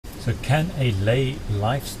So can a lay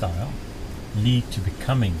lifestyle lead to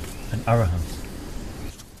becoming an arahant?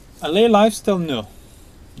 A lay lifestyle, no,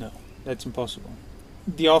 that's impossible.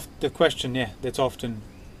 The question, that's often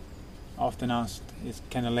asked is,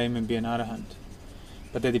 can a layman be an arahant?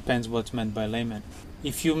 But that depends what's meant by layman.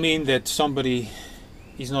 If you mean that somebody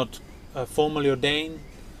is not formally ordained,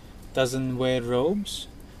 doesn't wear robes,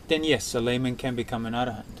 then yes, a layman can become an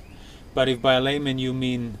arahant. But if by a layman you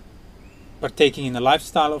mean partaking in the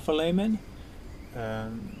lifestyle of a layman,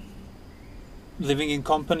 living in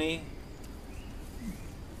company,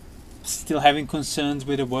 still having concerns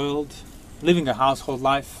with the world, living a household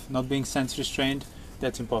life, not being sense restrained,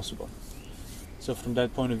 that's impossible. So from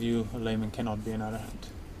that point of view, a layman cannot be an arahant.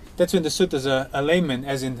 That's when the suttas a layman,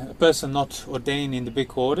 as in a person not ordained in the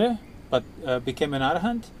big order, but became an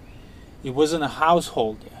arahant. It wasn't a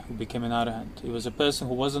householder who became an arahant. It was a person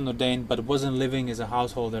who wasn't ordained, but wasn't living as a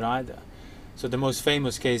householder either. So the most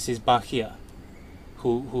famous case is Bhakhya,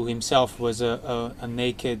 who himself was a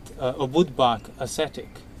naked, a wood bark ascetic.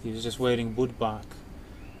 He was just wearing wood bark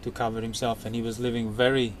to cover himself, and he was living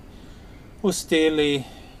very austerely,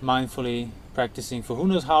 mindfully, practicing for who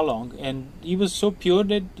knows how long, and he was so pure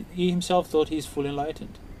that he himself thought he's fully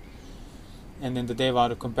enlightened. And then the Deva,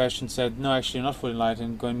 out of compassion, said, no, actually you're not fully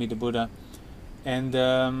enlightened, go and meet the Buddha.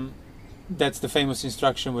 And that's the famous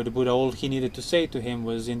instruction where the Buddha, all he needed to say to him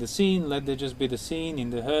was, in the scene, let there just be the scene, in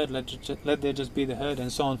the herd, let there just be the herd,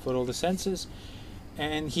 and so on for all the senses.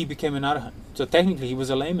 And he became an arahant. So technically he was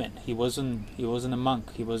a layman. He wasn't a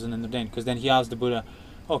monk, he wasn't an ordained. Because then he asked the Buddha,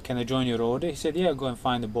 oh, can I join your order? He said, yeah, go and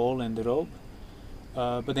find the ball and the robe.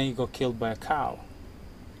 But then he got killed by a cow.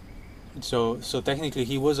 So technically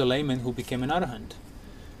he was a layman who became an arahant.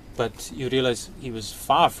 But you realize he was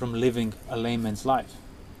far from living a layman's life.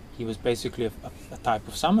 He was basically a type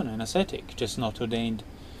of samana, an ascetic, just not ordained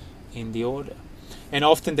in the order. And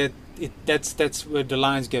often that's where the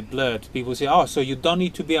lines get blurred. People say, oh, so you don't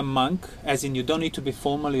need to be a monk, as in you don't need to be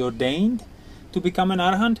formally ordained to become an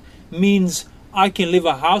arahant, means I can live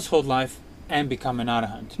a household life and become an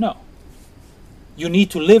arahant. No. You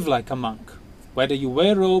need to live like a monk. Whether you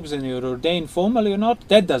wear robes and you're ordained formally or not,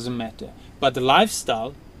 that doesn't matter. But the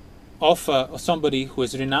lifestyle of somebody who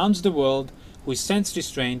has renounced the world, who is sense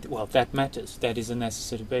restrained, well, that matters. That is a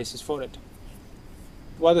necessary basis for it.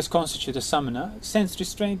 What does constitute a samana? Sense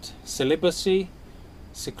restraint, celibacy,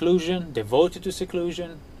 seclusion, devoted to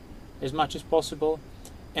seclusion as much as possible,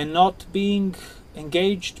 and not being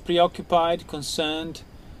engaged, preoccupied, concerned,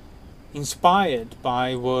 inspired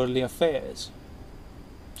by worldly affairs.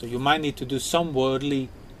 So you might need to do some worldly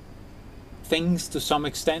things to some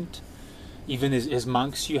extent, even as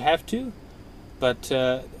monks you have to, but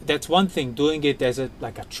that's one thing, doing it as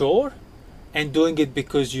like a chore, and doing it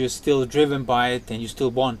because you're still driven by it and you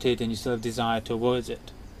still want it and you still have desire towards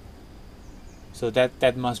it. So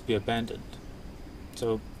that must be abandoned.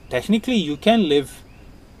 So technically you can live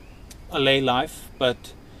a lay life,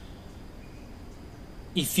 but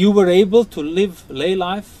if you were able to live lay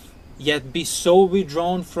life yet be so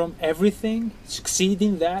withdrawn from everything, succeed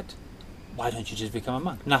in that, why don't you just become a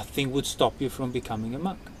monk? Nothing would stop you from becoming a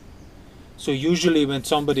monk. So usually when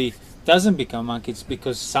somebody doesn't become a monk, it's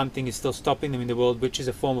because something is still stopping them in the world, which is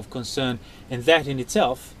a form of concern, and that in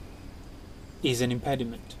itself is an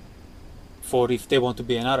impediment for if they want to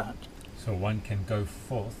be an arahant. So one can go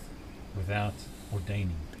forth without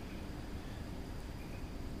ordaining.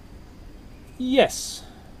 Yes,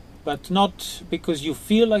 but not because you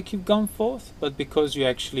feel like you've gone forth, but because you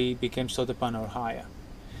actually became Sotapanna or higher.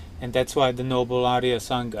 And that's why the noble Arya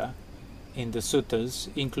Sangha in the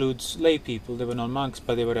suttas includes lay people. They were not monks,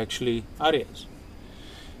 but they were actually Aryas.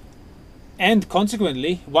 And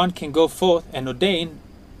consequently, one can go forth and ordain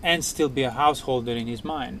and still be a householder in his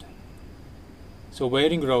mind. So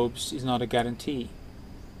wearing robes is not a guarantee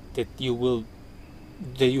that you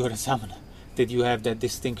are a samana, that you have that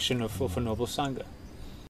distinction of a noble Sangha.